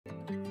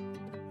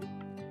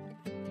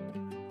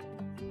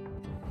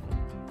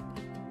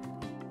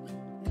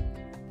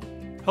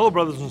Hello,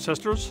 brothers and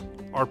sisters.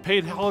 Our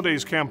Paid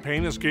Holidays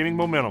campaign is gaining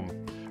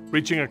momentum,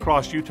 reaching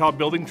across Utah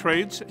building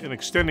trades and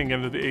extending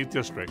into the 8th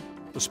District.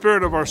 The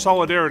spirit of our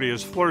solidarity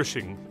is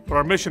flourishing, but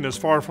our mission is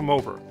far from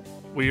over.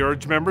 We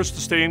urge members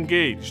to stay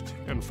engaged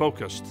and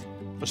focused,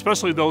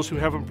 especially those who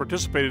haven't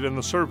participated in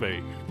the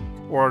survey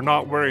or are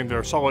not wearing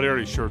their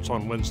solidarity shirts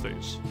on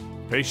Wednesdays.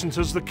 Patience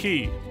is the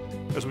key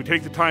as we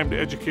take the time to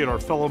educate our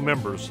fellow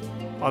members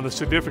on the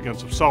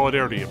significance of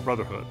solidarity and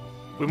brotherhood.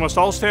 We must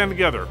all stand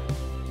together.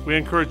 We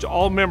encourage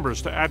all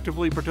members to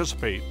actively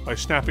participate by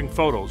snapping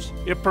photos,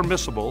 if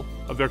permissible,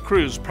 of their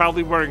crews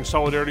proudly wearing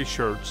solidarity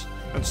shirts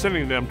and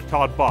sending them to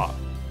Todd Baugh,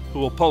 who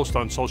will post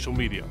on social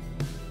media.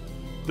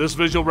 This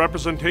visual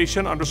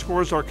representation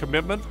underscores our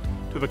commitment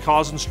to the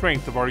cause and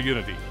strength of our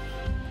unity.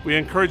 We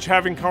encourage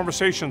having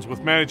conversations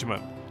with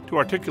management to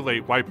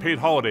articulate why paid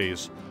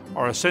holidays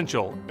are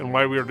essential and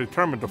why we are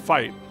determined to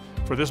fight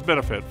for this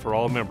benefit for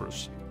all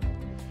members.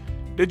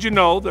 Did you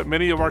know that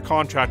many of our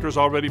contractors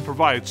already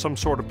provide some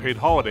sort of paid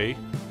holiday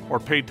or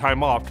paid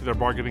time off to their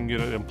bargaining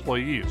unit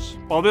employees?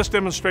 While this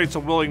demonstrates a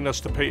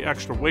willingness to pay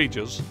extra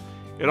wages,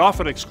 it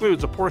often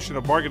excludes a portion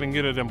of bargaining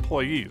unit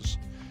employees,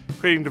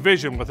 creating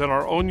division within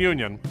our own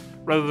union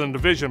rather than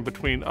division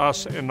between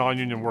us and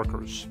non-union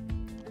workers.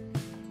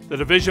 The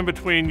division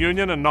between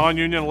union and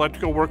non-union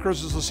electrical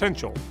workers is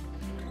essential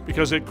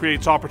because it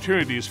creates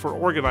opportunities for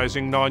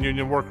organizing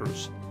non-union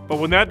workers. But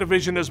when that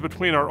division is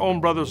between our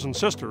own brothers and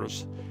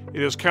sisters,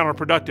 it is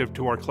counterproductive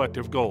to our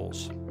collective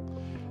goals.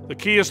 The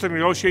key is to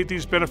negotiate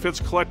these benefits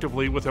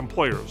collectively with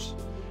employers,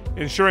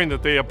 ensuring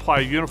that they apply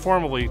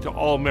uniformly to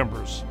all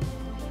members.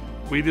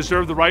 We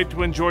deserve the right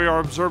to enjoy our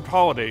observed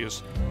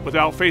holidays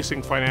without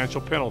facing financial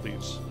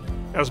penalties.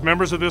 As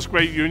members of this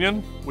great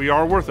union, we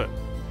are worth it,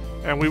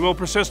 and we will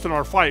persist in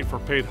our fight for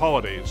paid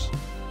holidays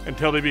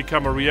until they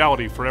become a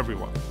reality for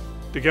everyone.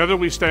 Together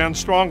we stand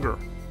stronger,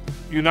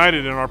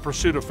 united in our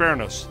pursuit of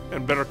fairness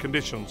and better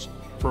conditions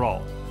for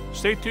all.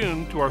 Stay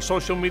tuned to our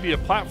social media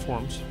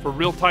platforms for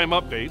real-time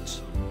updates,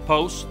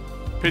 posts,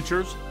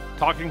 pictures,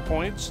 talking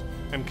points,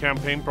 and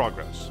campaign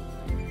progress.